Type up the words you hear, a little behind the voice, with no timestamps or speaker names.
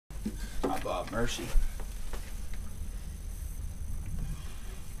by Bob Mercy.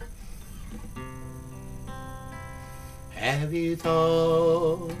 Have you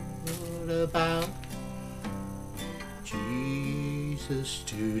thought about Jesus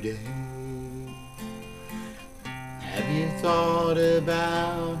today? Have you thought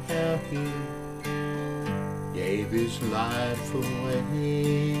about how He gave His life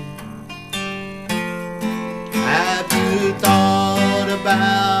away? Have you thought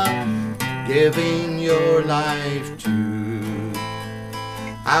about giving your life to?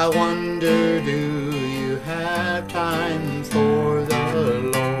 I wonder, do you have time for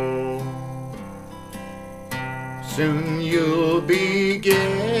the Lord? Soon you'll be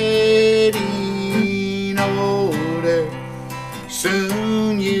getting older.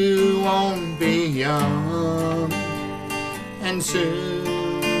 Soon you won't be young. And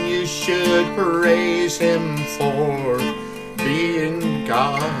soon you should praise Him for being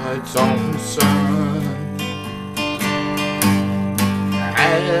God's own Son.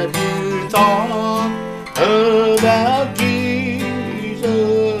 Have you thought about Jesus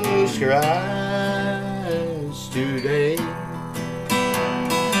Christ today?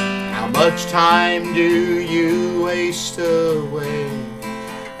 How much time do you waste away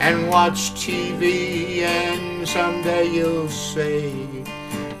and watch TV, and someday you'll say,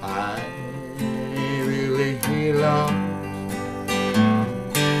 I really lost.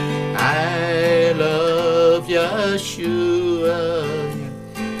 I love Yeshua,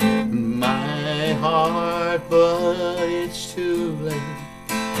 my heart, but it's too late.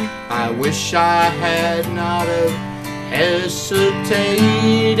 I wish I had not have hesitated,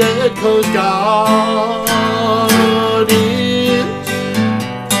 'cause God is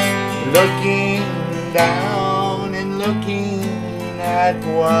looking down and looking at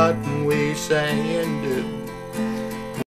what we say, and